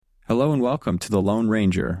Hello and welcome to The Lone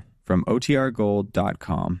Ranger from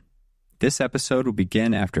OTRGold.com. This episode will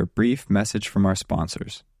begin after a brief message from our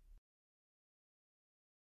sponsors.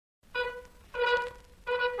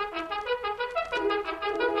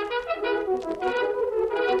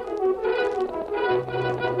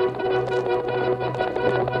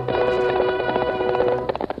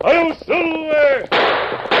 Hi-yo, Silver!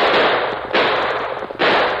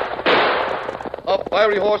 A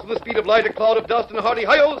fiery horse with the speed of light, a cloud of dust, and a hearty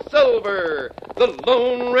hi-yo, Silver, the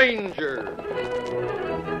Lone Ranger.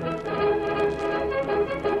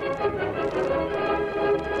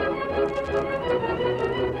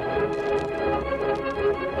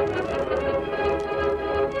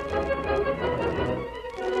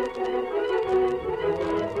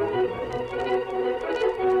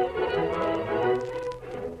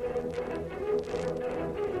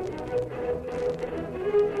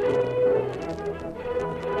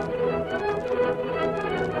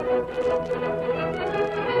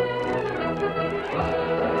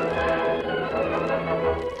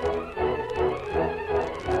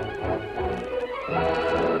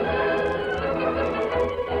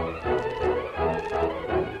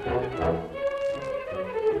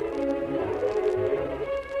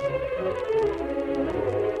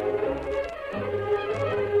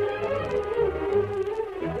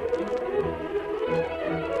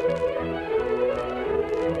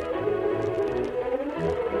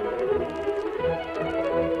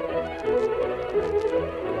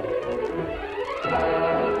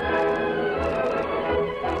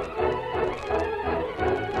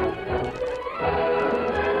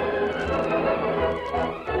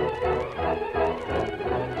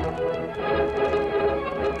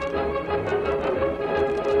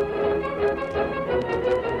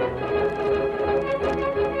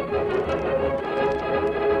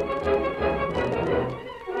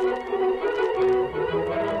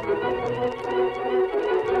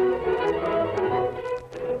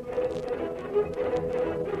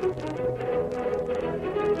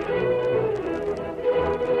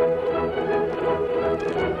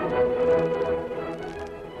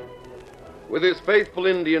 With his faithful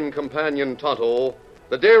Indian companion Tonto,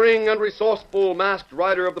 the daring and resourceful masked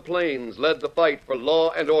rider of the plains led the fight for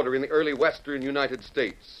law and order in the early western United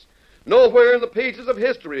States. Nowhere in the pages of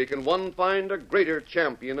history can one find a greater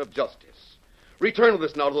champion of justice. Return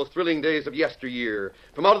with us now to those thrilling days of yesteryear.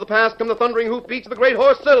 From out of the past come the thundering hoofbeats of the great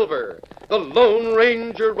horse Silver. The Lone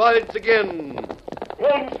Ranger rides again. Come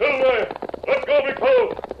on, Silver! Let's go, big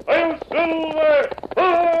fellow! I'm Silver!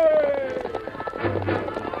 Hi!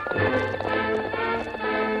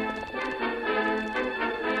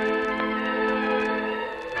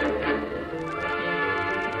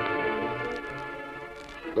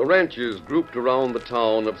 The ranchers grouped around the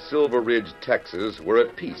town of Silver Ridge, Texas, were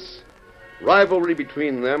at peace. Rivalry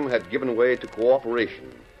between them had given way to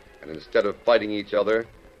cooperation, and instead of fighting each other,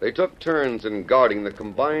 they took turns in guarding the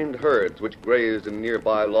combined herds which grazed in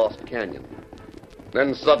nearby Lost Canyon.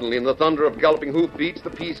 Then suddenly, in the thunder of galloping hoofbeats, the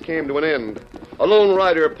peace came to an end. A lone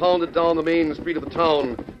rider pounded down the main street of the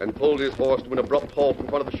town and pulled his horse to an abrupt halt in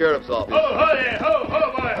front of the sheriff's office. Ho, ho there! Ho,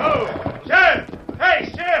 ho, boy, ho! Sheriff!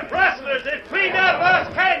 Hey, Sheriff, rustlers have cleaned out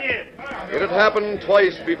Lost Canyon! It had happened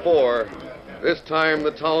twice before. This time,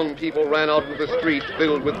 the town people ran out into the street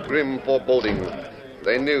filled with grim foreboding.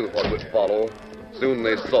 They knew what would follow. Soon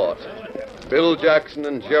they saw it. Bill Jackson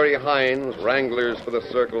and Jerry Hines, wranglers for the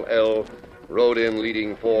Circle L, rode in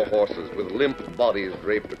leading 4 horses with limp bodies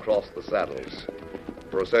draped across the saddles. The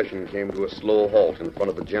procession came to a slow halt in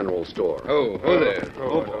front of the general store. Ho there.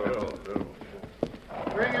 Ho.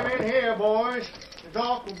 Bring him in here, boys. The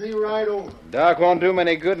doc will be right over. Doc won't do him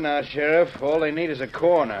any good now, Sheriff. All they need is a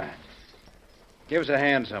coroner. Give us a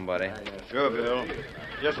hand, somebody. Sure, Bill.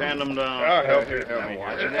 Just hand them down. I'll help you.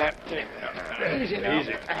 Watching that. Easy now.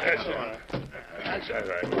 Easy. That's right. That's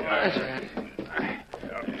right.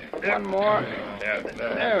 One more.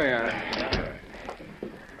 There we are.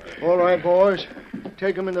 All right, boys.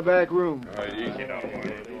 Take him in the back room. Easy now.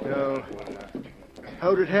 Now,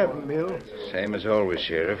 how'd it happen, Bill? Same as always,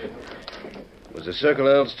 Sheriff. It was the Circle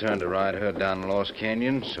L's turn to ride herd down Lost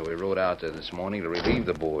Canyon, so we rode out there this morning to relieve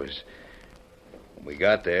the boys. When we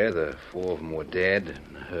got there, the 4 of them were dead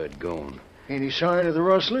and the herd gone. Any sign of the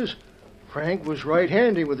rustlers? Frank was right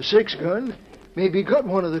handy with a 6-gun. Maybe he got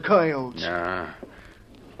one of the coyotes. Nah.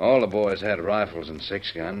 All the boys had rifles and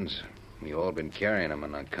 6-guns. We all been carrying them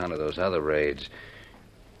on account of those other raids.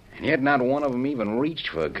 And yet not one of them even reached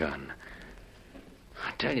for a gun.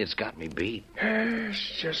 I tell you, it's got me beat.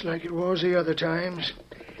 It's just like it was the other times.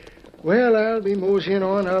 Well, I'll be moseying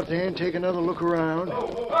on out there and take another look around.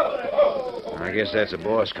 I guess that's the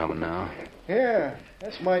boss coming now. Yeah,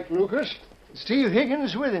 That's Mike Lucas. Steve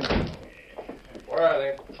Higgins with him. Where are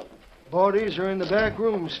they? Bodies are in the back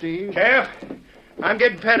room, Steve. Sheriff, I'm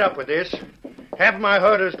getting fed up with this. Half of my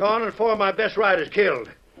herd is gone and 4 of my best riders killed.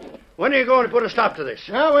 When are you going to put a stop to this?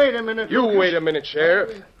 Now, wait a minute. You Lucas. wait a minute,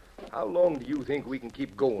 Sheriff. How long do you think we can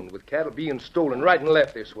keep going with cattle being stolen right and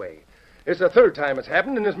left this way? It's the third time it's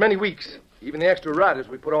happened in as many weeks. Even the extra riders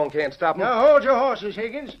we put on can't stop them. Now, hold your horses,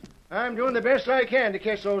 Higgins. I'm doing the best I can to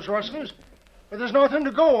catch those rustlers. But there's nothing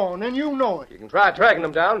to go on, and you know it. You can try tracking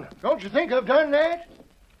them down. Don't you think I've done that?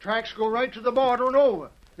 Tracks go right to the border and over.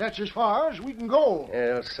 That's as far as we can go.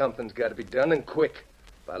 Well, something's got to be done, and quick.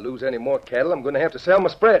 If I lose any more cattle, I'm going to have to sell my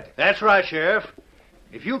spread. That's right, Sheriff.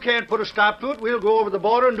 If you can't put a stop to it, we'll go over the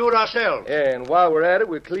border and do it ourselves. Yeah, and while we're at it,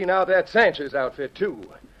 we'll clean out that Sanchez outfit, too.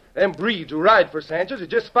 Them breeds who ride for Sanchez are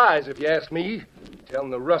just spies, if you ask me.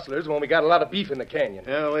 Telling the rustlers when we got a lot of beef in the canyon.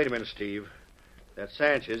 Now, wait a minute, Steve. That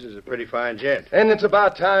Sanchez is a pretty fine gent. And it's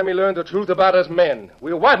about time he learned the truth about us men.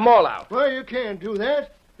 We'll wipe them all out. Well, you can't do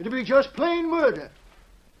that. It'll be just plain murder.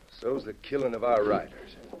 So's the killing of our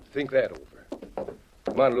riders. Think that over.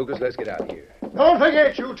 Come on, Lucas, let's get out of here. Don't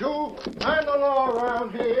forget, you two. I'm the law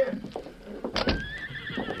around here.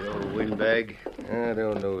 You old windbag. I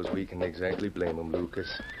don't know as we can exactly blame him,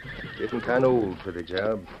 Lucas. Getting kind of old for the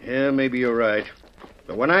job. Yeah, maybe you're right.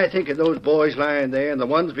 But when I think of those boys lying there and the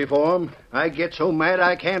ones before them, I get so mad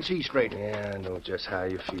I can't see straight. Yeah, I know just how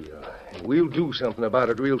you feel. And we'll do something about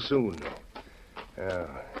it real soon. Now,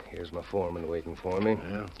 here's my foreman waiting for me.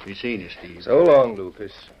 Well, be seeing you, Steve. So long,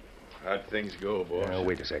 Lucas. How'd things go, boss? Now,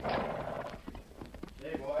 wait a second.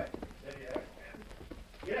 Hey, boy.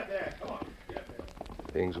 Get up there. Come on. Get up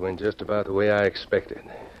there. Things went just about the way I expected.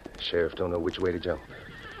 Sheriff don't know which way to jump.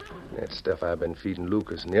 That stuff I've been feeding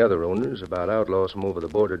Lucas and the other owners about outlaws from over the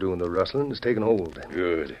border doing the rustling has taken hold.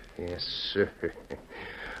 Good. Yes, sir.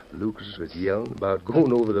 Lucas was yelling about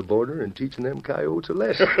going over the border and teaching them coyotes a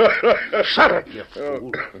lesson. Shut it, you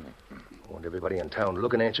fool. Want everybody in town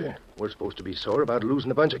looking at you? We're supposed to be sore about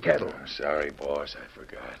losing a bunch of cattle. Sorry, boss. I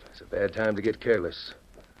forgot. It's a bad time to get careless.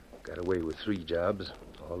 Got away with 3 jobs.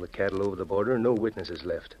 All the cattle over the border and no witnesses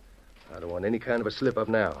left. I don't want any kind of a slip-up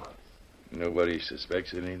now. Nobody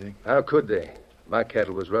suspects anything? How could they? My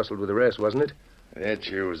cattle was rustled with the rest, wasn't it? That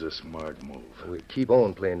sure was a smart move. We'll keep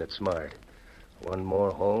on playing it smart. One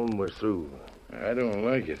more haul and we're through. I don't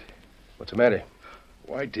like it. What's the matter?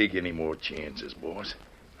 Why take any more chances, boss?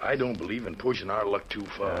 I don't believe in pushing our luck too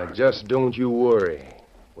far. Just don't you worry.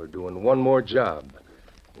 We're doing one more job.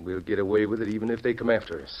 We'll get away with it even if they come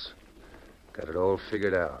after us. Got it all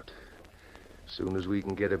figured out. As soon as we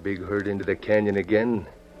can get a big herd into the canyon again,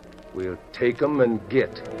 we'll take them and get.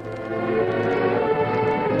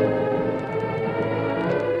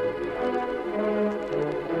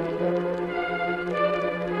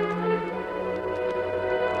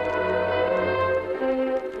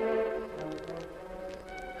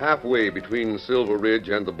 Halfway between Silver Ridge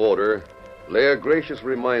and the border lay a gracious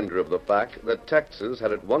reminder of the fact that Texas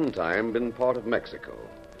had at one time been part of Mexico.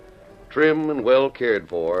 Trim and well cared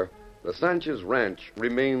for, the Sanchez Ranch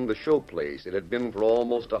remained the showplace it had been for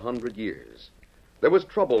almost 100 years. There was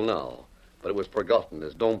trouble now, but it was forgotten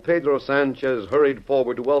as Don Pedro Sanchez hurried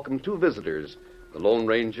forward to welcome 2 visitors, the Lone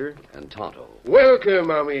Ranger and Tonto. Welcome,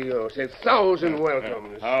 amigos. 1,000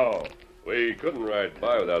 welcomes. How? We couldn't ride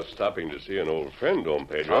by without stopping to see an old friend, Don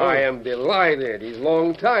Pedro. I am delighted. It's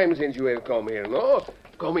long time since you have come here, no?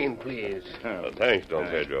 Come in, please. Thanks, Don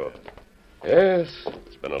Pedro. Yes,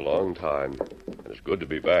 it's been a long time, and it's good to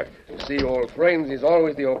be back. To see old friends is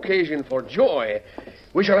always the occasion for joy.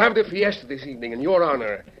 We shall have the fiesta this evening in your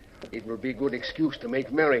honor. It will be a good excuse to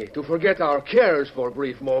make merry, to forget our cares for a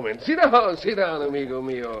brief moment. Sit down, amigo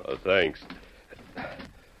mio. Thanks.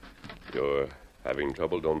 You're having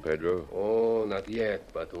trouble, Don Pedro? Oh, not yet,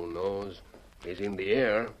 but who knows? It's in the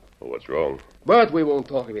air. Oh, what's wrong? But we won't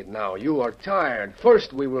talk of it now. You are tired.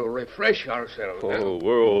 First, we will refresh ourselves. Oh,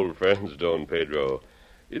 we're old friends, Don Pedro.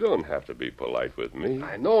 You don't have to be polite with me.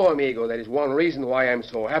 I know, amigo. That is one reason why I'm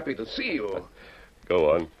so happy to see you.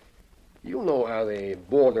 Go on. You know how the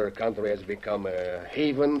border country has become a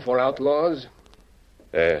haven for outlaws?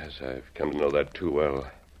 Yes, I've come to know that too well.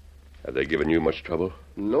 Have they given you much trouble?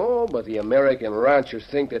 No, but the American ranchers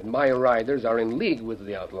think that my riders are in league with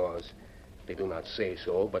the outlaws. They do not say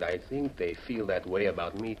so, but I think they feel that way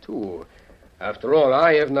about me, too. After all,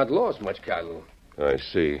 I have not lost much cattle. I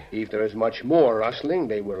see. If there is much more rustling,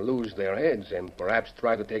 they will lose their heads and perhaps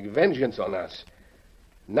try to take vengeance on us.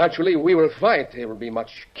 Naturally, we will fight. There will be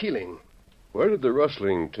much killing. Where did the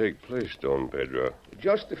rustling take place, Don Pedro?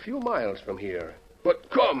 Just a few miles from here. But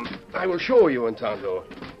come, I will show you, Entanto.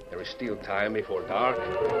 There is still time before dark.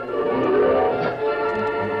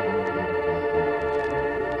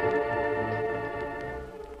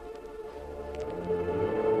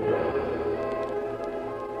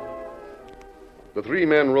 The three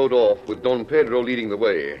men rode off, with Don Pedro leading the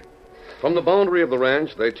way. From the boundary of the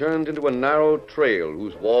ranch, they turned into a narrow trail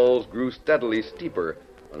whose walls grew steadily steeper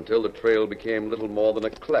until the trail became little more than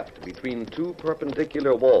a cleft between two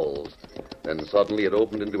perpendicular walls. Then suddenly it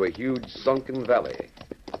opened into a huge sunken valley.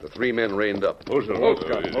 The three men reined up.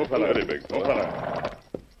 Very big.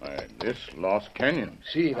 This Lost Canyon.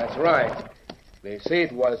 See, that's right. They say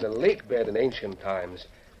it was a lake bed in ancient times.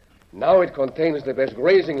 Now it contains the best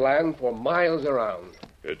grazing land for miles around.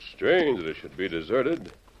 It's strange that it should be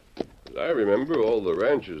deserted. As I remember, all the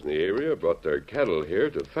ranchers in the area brought their cattle here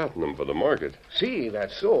to fatten them for the market. See,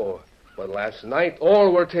 that's so. But last night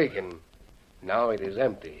all were taken. Now it is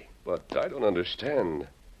empty. But I don't understand.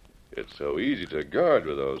 It's so easy to guard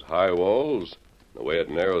with those high walls, the way it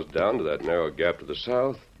narrows down to that narrow gap to the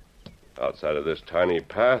south. Outside of this tiny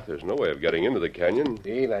path, there's no way of getting into the canyon.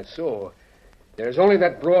 See, that's so. There's only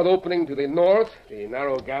that broad opening to the north, the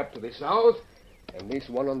narrow gap to the south, and this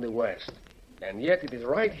one on the west. And yet it is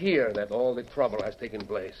right here that all the trouble has taken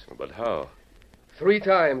place. But how? 3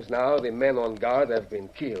 times now the men on guard have been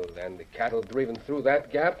killed, and the cattle driven through that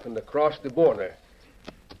gap and across the border.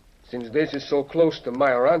 Since this is so close to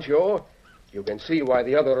my rancho, you can see why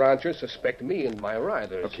the other ranchers suspect me and my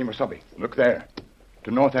riders. Look, Kimasabi. Look there.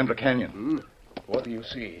 To north end of the canyon. What do you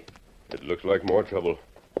see? It looks like more trouble.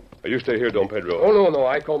 You stay here, Don Pedro. Oh, no,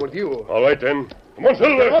 I come with you. All right, then. Come on,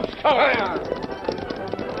 Silver.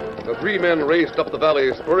 The three men raced up the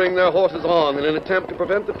valley, spurring their horses on in an attempt to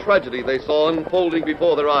prevent the tragedy they saw unfolding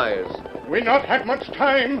before their eyes. We not had much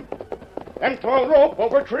time. Them throw rope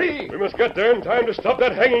over tree. We must get there in time to stop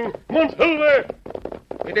that hanging. Come on, Silver.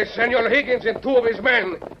 It is Senor Higgins and 2 of his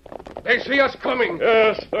men. They see us coming.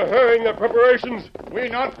 Yes, they're hurrying their preparations. We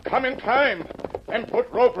not come in time. And put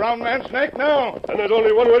rope round man's neck now. And there's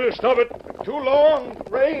only one way to stop it. Too long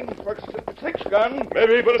range for 6 gun.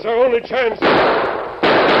 Maybe, but it's our only chance.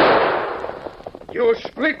 You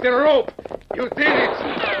split the rope. You did it.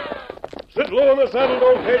 Sit low on the saddle,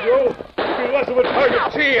 Don Pedro. You'll be less of a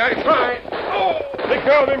target. See, I try. Oh! Take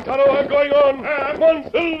care of him, Tonto. I'm going on. Come on,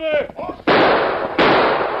 Silver.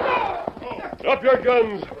 Drop your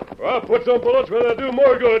guns, or I'll put some bullets where they'll do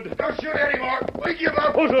more good. Don't shoot anymore. We give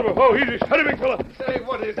up. Oh, Silver. Oh, easy. Steady, big fella. Say,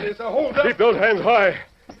 what is this? A hold up? Keep those hands high.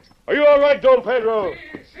 Are you all right, Don Pedro?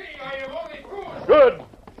 See, I am only cruising. Good.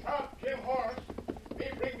 Shot Jim Horse. Me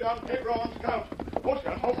bring down Pedro on scout.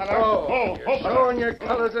 Hold Showing your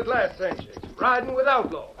colors at last, ain't you? Riding with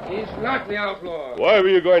outlaws. He's not the outlaw. Why were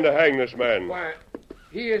you going to hang this man? Why,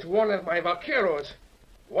 he is one of my vaqueros.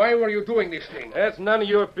 Why were you doing this thing? That's none of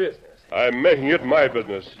your business. I'm making it my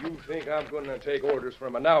business. You think I'm going to take orders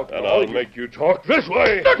from an outlaw? And I'll make you talk this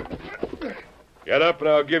way. Get up, and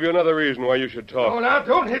I'll give you another reason why you should talk. Oh, now,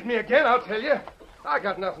 don't hit me again, I'll tell you. I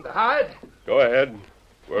got nothing to hide. Go ahead.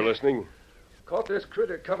 We're listening. Caught this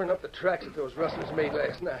critter covering up the tracks that those rustlers made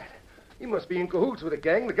last night. He must be in cahoots with the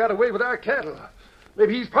gang that got away with our cattle.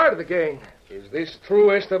 Maybe he's part of the gang. Is this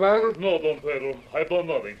true, Esteban? No, Don Pedro. I've done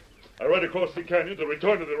nothing. I ride across the canyon to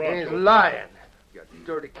return to the rancho. He's lying. You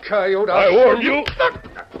dirty coyote. I warned you.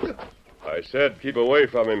 I said keep away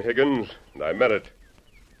from him, Higgins, and I meant it.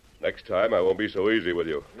 Next time, I won't be so easy with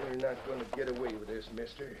you. You're not going to get away with this,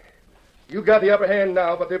 mister. You got the upper hand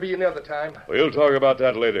now, but there'll be another time. We'll talk about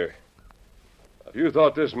that later. If you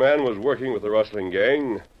thought this man was working with the rustling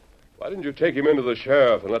gang, why didn't you take him into the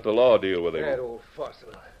sheriff and let the law deal with him? That old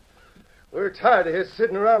fossil. We're tired of his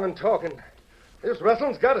sitting around and talking. This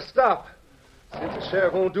rustling's got to stop. Since the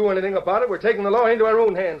sheriff won't do anything about it, we're taking the law into our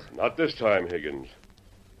own hands. Not this time, Higgins.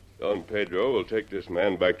 Don Pedro will take this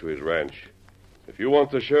man back to his ranch. If you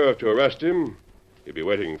want the sheriff to arrest him, he'll be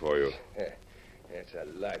waiting for you. That's a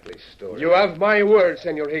likely story. You have my word,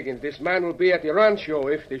 Senor Higgins. This man will be at the rancho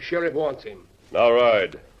if the sheriff wants him. Now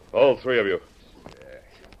ride. All 3 of you.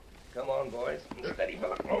 Come on, boys. Steady,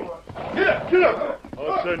 fella. Get up!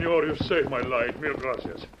 Oh, senor, you saved my life. Mil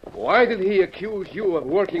gracias. Why did he accuse you of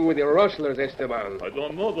working with the rustlers, Esteban? I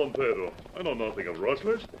don't know, Don Pedro. I know nothing of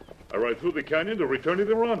rustlers. I ride through the canyon to return to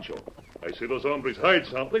the rancho. I see those hombres hide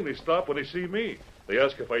something. They stop when they see me. They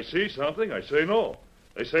ask if I see something. I say no.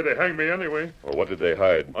 They say they hang me anyway. Well, what did they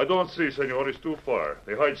hide? I don't see, senor. It's too far.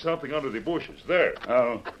 They hide something under the bushes. There.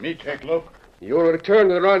 Oh, me take look. You'll return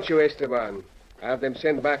to the rancho, Esteban. Have them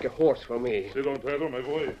send back a horse for me. Si, Don Pedro, me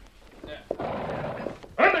voy.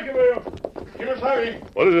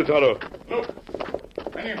 What is it, Tonto?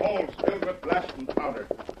 Look. Many holes filled with blasting powder.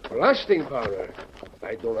 Blasting powder?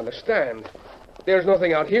 I don't understand. There's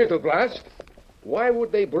nothing out here to blast. Why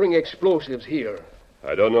would they bring explosives here?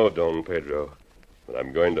 I don't know, Don Pedro, but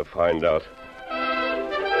I'm going to find out.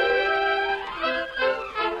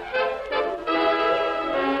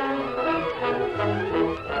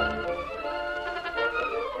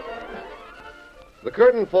 The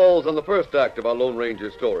curtain falls on the first act of our Lone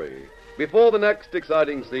Ranger story. Before the next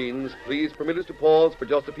exciting scenes, please permit us to pause for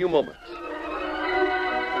just a few moments.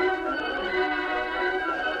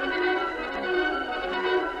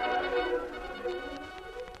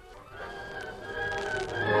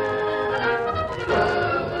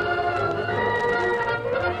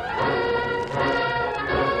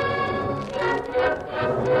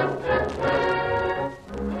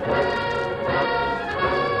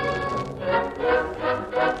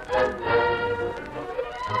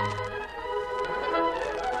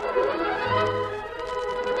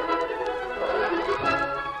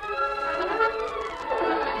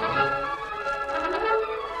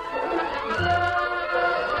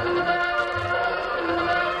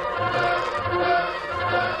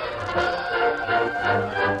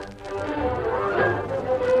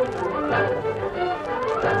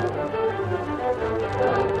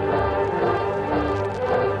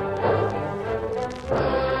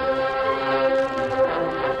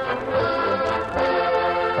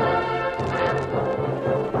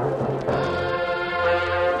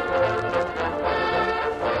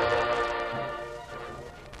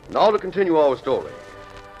 Now to continue our story.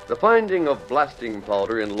 The finding of blasting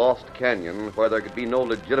powder in Lost Canyon, where there could be no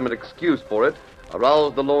legitimate excuse for it,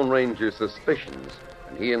 aroused the Lone Ranger's suspicions,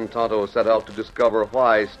 and he and Tonto set out to discover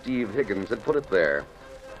why Steve Higgins had put it there.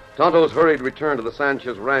 Tonto's hurried return to the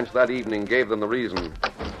Sanchez ranch that evening gave them the reason.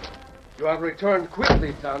 You have returned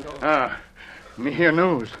quickly, Tonto. Me hear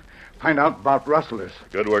news. Find out about rustlers.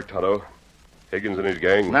 Good work, Tonto. Higgins and his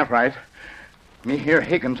gang. That's right. Me hear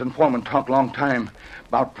Higgins and Foreman talk long time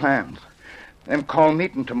about plans. Them call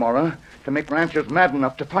meeting tomorrow to make ranchers mad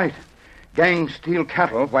enough to fight. Gangs steal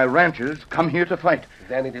cattle while ranchers come here to fight.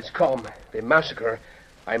 Then it is come. The massacre.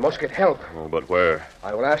 I must get help. Oh, but where?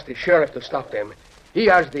 I will ask the sheriff to stop them. He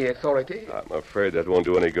has the authority. I'm afraid that won't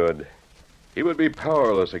do any good. He would be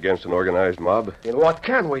powerless against an organized mob. Then what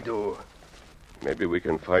can we do? Maybe we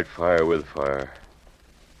can fight fire with fire.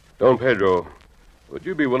 Don Pedro, would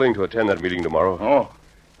you be willing to attend that meeting tomorrow? Oh,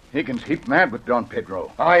 Higgins heap mad with Don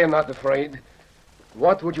Pedro. I am not afraid.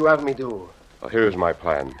 What would you have me do? Well, here's my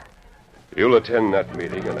plan. You'll attend that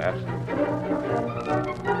meeting and ask him.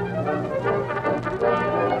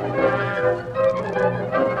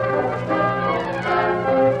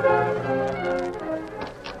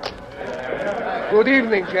 Good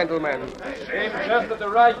evening, gentlemen. Came just at the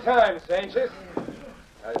right time, Sanchez.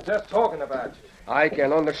 I was just talking about you. I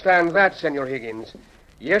can understand that, Senor Higgins.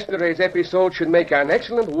 Yesterday's episode should make an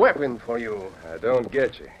excellent weapon for you. I don't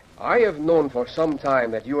get you. I have known for some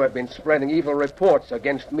time that you have been spreading evil reports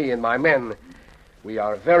against me and my men. We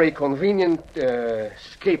are very convenient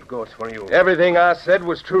scapegoats for you. Everything I said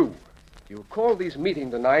was true. You called this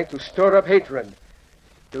meeting tonight to stir up hatred,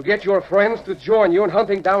 to get your friends to join you in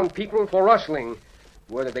hunting down people for rustling,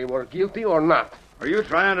 whether they were guilty or not. Are you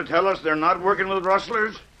trying to tell us they're not working with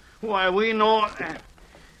rustlers? Why, we know...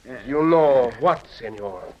 You know what,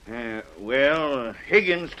 senor? Well,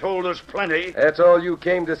 Higgins told us plenty. That's all you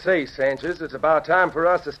came to say, Sanchez. It's about time for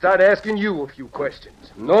us to start asking you a few questions.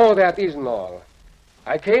 No, that isn't all.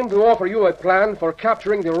 I came to offer you a plan for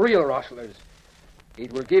capturing the real rustlers.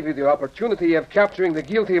 It will give you the opportunity of capturing the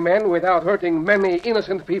guilty men without hurting many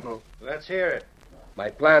innocent people. Let's hear it. My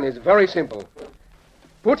plan is very simple.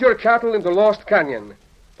 Put your cattle into Lost Canyon,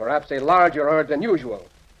 perhaps a larger herd than usual.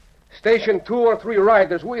 Station 2 or 3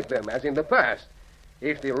 riders with them, as in the past.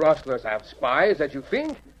 If the rustlers have spies, as you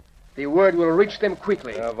think, the word will reach them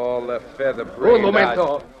quickly. Of all the feather-brained... Un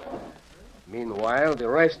momento. Meanwhile, the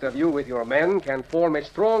rest of you with your men can form a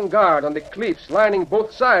strong guard on the cliffs lining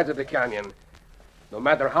both sides of the canyon. No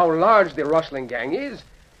matter how large the rustling gang is,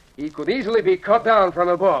 he could easily be cut down from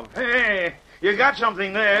above. Hey, you got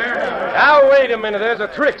something there. Now, wait a minute. There's a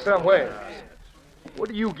trick somewhere. What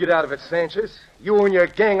do you get out of it, Sanchez? You and your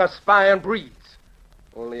gang of spying breeds.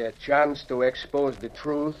 Only a chance to expose the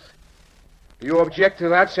truth. Do you object to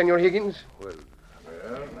that, Senor Higgins? Well,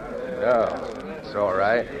 no, it's all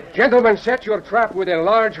right. Gentlemen, set your trap with a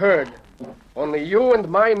large herd. Only you and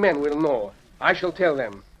my men will know. I shall tell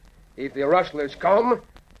them. If the rustlers come,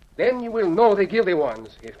 then you will know the guilty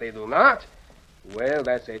ones. If they do not, well,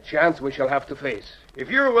 that's a chance we shall have to face. If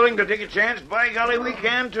you're willing to take a chance, by golly, we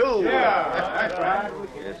can, too. Yeah, that's right.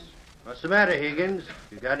 Yes. What's the matter, Higgins?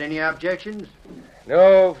 You got any objections?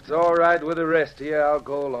 No, if it's all right with the rest of you, I'll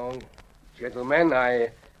go along. Gentlemen, I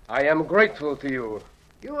am grateful to you.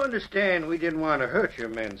 You understand we didn't want to hurt your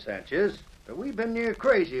men, Sanchez, but we've been near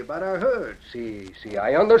crazy about our herds. See,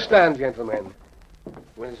 I understand, gentlemen.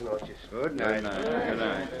 Buenas noches. Good night. Good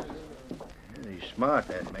night. He's smart,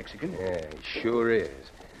 that Mexican. Yeah, he sure is.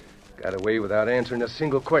 Got away without answering a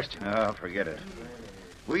single question. Oh, forget it.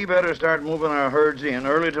 We better start moving our herds in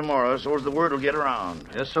early tomorrow so as the word will get around.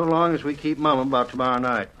 Just so long as we keep mum about tomorrow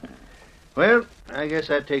night. Well, I guess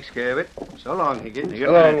that takes care of it. So long, Higgins. So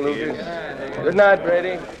long, Lucas. Good night,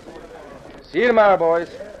 Brady. See you tomorrow, boys.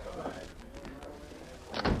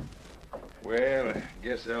 Well, I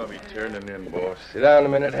guess I'll be turning in, boss. Sit down a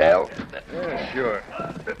minute, Hal. Yeah, sure.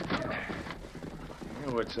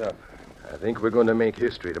 What's up? I think we're going to make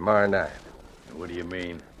history tomorrow night. What do you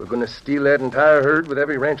mean? We're going to steal that entire herd with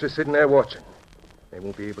every rancher sitting there watching. They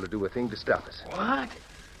won't be able to do a thing to stop us. What?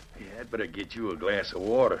 Yeah, I'd better get you a glass of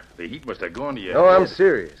water. The heat must have gone to your No, head. I'm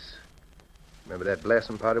serious. Remember that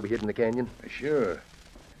blasting powder we hid in the canyon? Sure.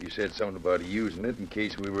 You said something about using it in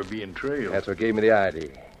case we were being trailed. That's what gave me the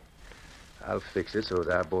idea. I'll fix it so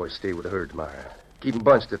that our boys stay with the herd tomorrow. Keep them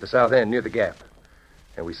bunched at the south end near the gap.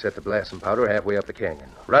 And we set the blasting powder halfway up the canyon,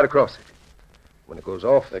 right across it. When it goes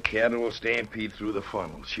off... The cattle will stampede through the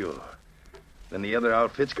funnel, sure. Then the other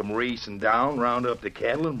outfits come racing down, round up the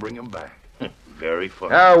cattle, and bring them back. Very fun.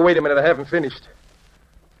 Now, wait a minute. I haven't finished.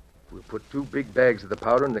 We'll put 2 big bags of the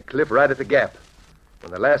powder in the cliff right at the gap.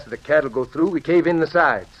 When the last of the cattle go through, we cave in the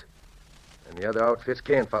sides. And the other outfits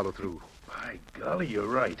can't follow through. By golly, you're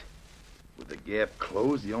right. With the gap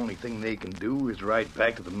closed, the only thing they can do is ride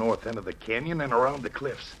back to the north end of the canyon and around the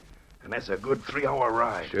cliffs. And that's a good 3-hour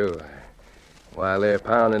ride. Sure. While they're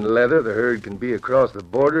pounding leather, the herd can be across the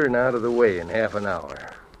border and out of the way in half an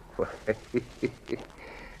hour.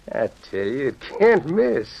 I tell you, it can't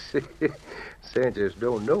miss. Sanchez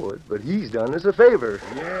don't know it, but he's done us a favor.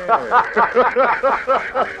 Yeah.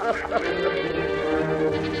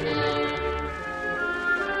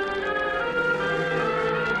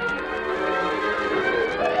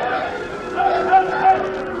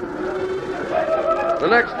 The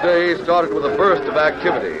next day started with a burst of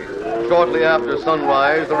activity. Shortly after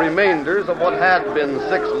sunrise, the remainders of what had been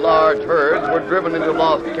 6 large herds were driven into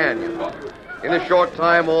Lost Canyon. In a short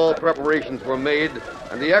time, all preparations were made,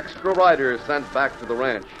 and the extra riders sent back to the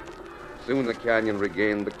ranch. Soon the canyon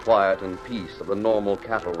regained the quiet and peace of the normal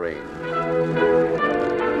cattle range.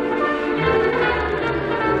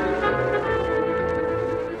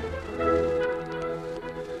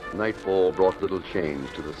 Nightfall brought little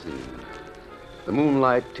change to the scene. The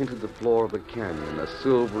moonlight tinted the floor of the canyon a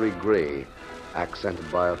silvery gray,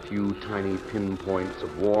 accented by a few tiny pinpoints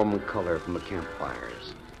of warm color from the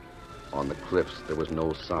campfires. On the cliffs, there was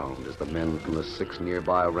no sound as the men from the 6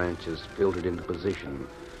 nearby ranches filtered into position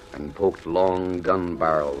and poked long gun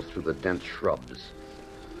barrels through the dense shrubs.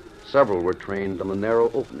 Several were trained on the narrow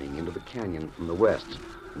opening into the canyon from the west,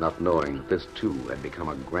 not knowing that this, too, had become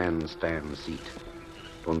a grandstand seat.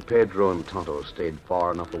 Don Pedro and Tonto stayed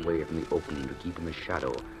far enough away from the opening to keep in the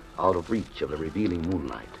shadow, out of reach of the revealing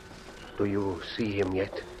moonlight. Do you see him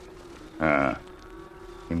yet?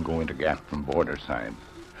 Him going to gap from border side.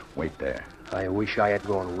 Wait there. I wish I had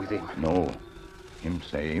gone with him. No. Him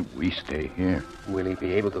say we stay here. Will he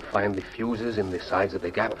be able to find the fuses in the sides of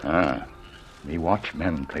the gap? Me watch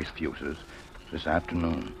men place fuses this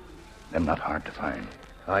afternoon. Them not hard to find.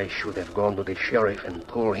 I should have gone to the sheriff and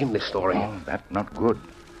told him the story. Oh, that not good.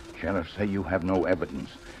 Sheriff say you have no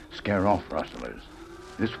evidence. Scare off rustlers.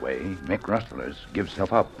 This way, make rustlers give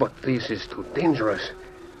self up. But this is too dangerous.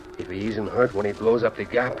 If he isn't hurt when he blows up the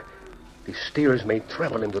gap, the steers may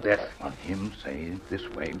trample him to death. On him say this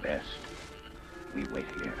way best. We wait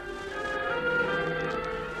here.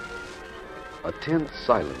 A tense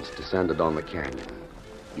silence descended on the canyon.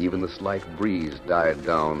 Even the slight breeze died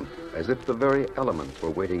down, as if the very elements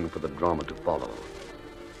were waiting for the drama to follow.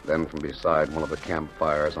 Then from beside one of the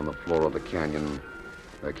campfires on the floor of the canyon,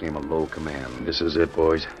 there came a low command. This is it,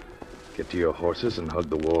 boys. Get to your horses and hug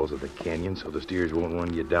the walls of the canyon so the steers won't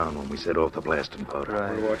run you down when we set off the blasting powder.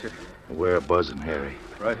 Right. Watch it. Wear a buzz and Harry.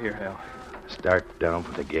 Right here, Hal. Start down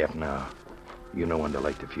for the gap now. You know when to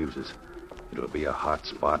light the fuses. It'll be a hot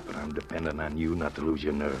spot, but I'm depending on you not to lose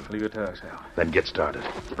your nerve. Leave it to us, Hal. Then get started.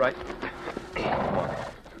 Right.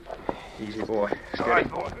 Easy, boy. Steady.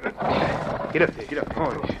 Boy. Get up there. Get up.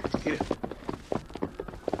 Oh, get up.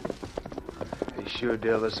 They sure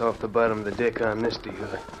dealt us off the bottom of the deck on this deal.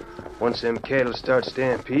 Once them cattle start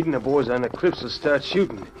stampeding, the boys on the cliffs will start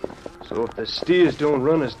shooting. So if the steers don't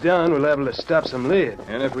run us down, we'll have to stop some lead.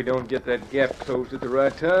 And if we don't get that gap closed at the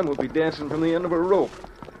right time, we'll be dancing from the end of a rope.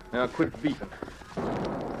 Now quit beefing.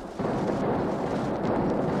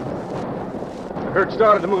 The herd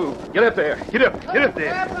started to move. Get up there. Get up. Get up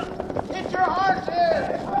there. Get your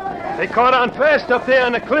horses! They caught on fast up there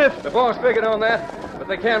on the cliff. The boss figured on that, but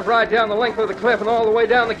they can't ride down the length of the cliff and all the way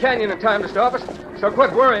down the canyon in time to stop us. So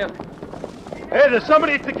quit worrying. Hey, there's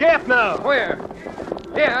somebody at the gap now. Where?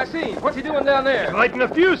 Yeah, I see. What's he doing down there? Lighting the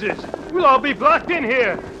fuses. We'll all be blocked in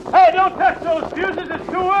here. Hey, don't touch those fuses. It's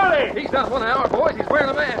too early. He's not one of our boys. He's wearing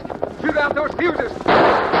a mask. Shoot out those fuses.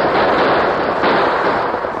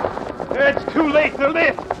 It's too late to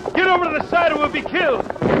lift. Get over to the side or we'll be killed.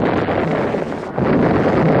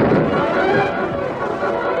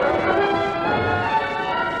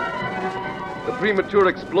 The premature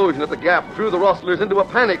explosion at the gap threw the rustlers into a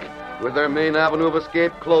panic. With their main avenue of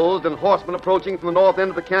escape closed and horsemen approaching from the north end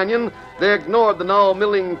of the canyon, they ignored the now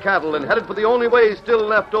milling cattle and headed for the only way still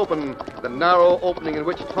left open, the narrow opening in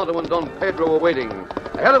which Tonto and Don Pedro were waiting.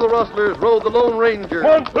 Ahead of the rustlers rode the Lone Ranger.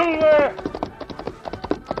 Come on, Silver!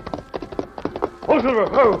 Oh, Silver!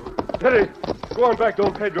 Oh, steady. Go on back,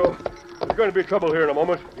 Don Pedro. There's going to be trouble here in a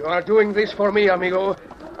moment. You are doing this for me, amigo.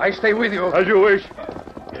 I stay with you. As you wish.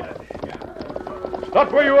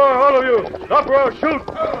 Stop where you are, all of you. Stop or I'll shoot.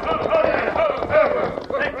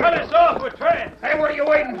 They cut us off with trains. Hey, what are you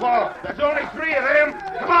waiting for? There's only 3 of them.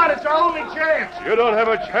 Come on, it's our only chance. You don't have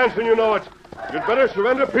a chance and you know it. You'd better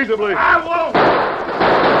surrender peaceably. I won't.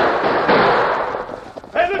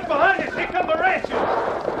 Hey, look behind us. Here come the ranchers.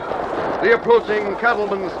 The approaching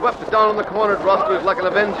cattlemen swept down on the cornered rustlers like an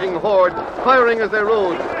avenging horde, firing as they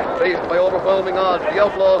rode. Faced by overwhelming odds, the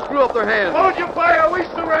outlaws threw up their hands. Hold your fire, we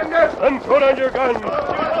surrender. And throw down your guns.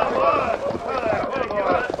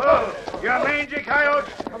 You mangy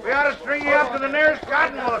coyotes. We ought to string you up to the nearest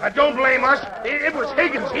cottonwood. Don't blame us. It was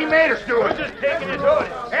Higgins. He made us do it. We're just taking his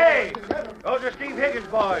orders. Hey, those are Steve Higgins'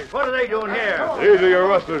 boys. What are they doing here? These are your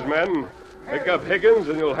rustlers, men. Pick up Higgins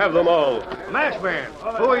and you'll have them all. Masked man,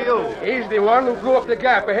 who are you? He's the one who blew up the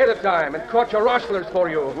gap ahead of time and caught your rustlers for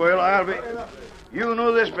you. Well, I'll be... You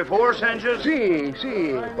knew this before, Sanchez?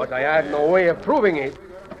 See, but I had no way of proving it.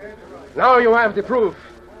 Now you have the proof,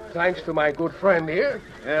 thanks to my good friend here.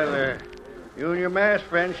 Well, you and your masked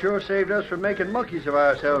friend sure saved us from making monkeys of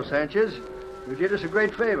ourselves, Sanchez. You did us a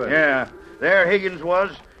great favor. Yeah, there Higgins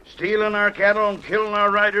was, stealing our cattle and killing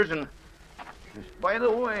our riders and... By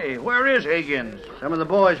the way, where is Higgins? Some of the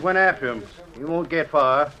boys went after him. He won't get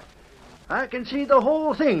far. I can see the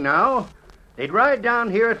whole thing now. They'd ride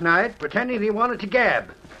down here at night, pretending they wanted to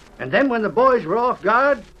gab. And then when the boys were off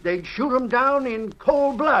guard, they'd shoot them down in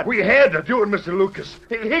cold blood. We had to do it, Mr. Lucas.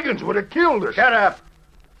 Higgins would have killed us. Shut up.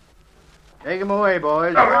 Take him away,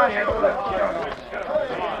 boys.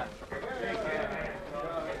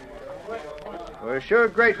 We're sure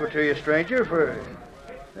grateful to you, stranger, for...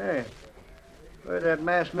 Hey, where'd that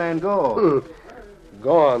masked man go?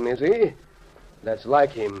 Gone, is he? That's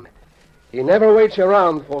like him. He never waits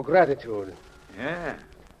around for gratitude. Yeah,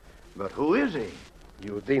 but who is he?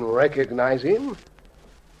 You didn't recognize him?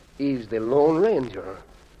 He's the Lone Ranger.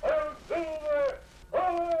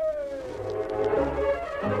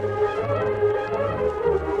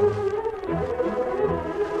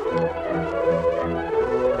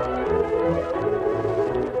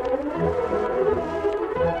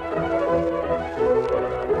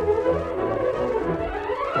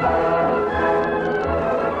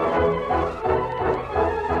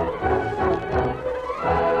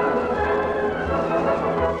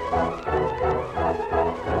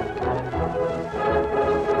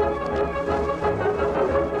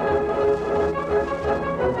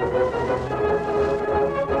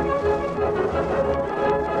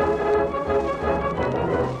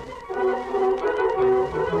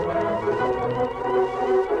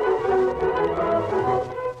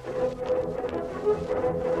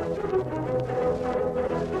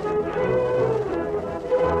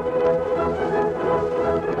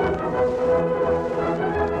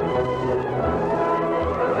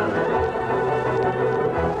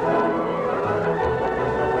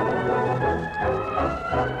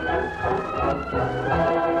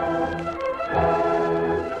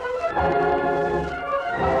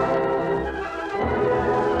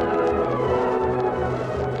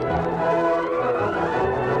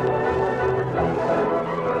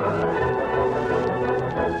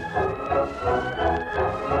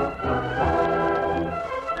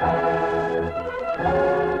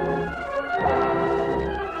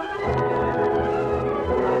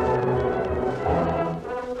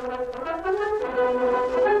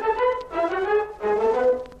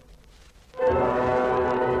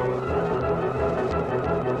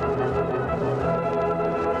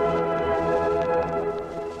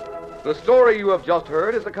 The story you have just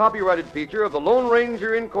heard is a copyrighted feature of the Lone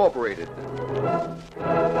Ranger Incorporated.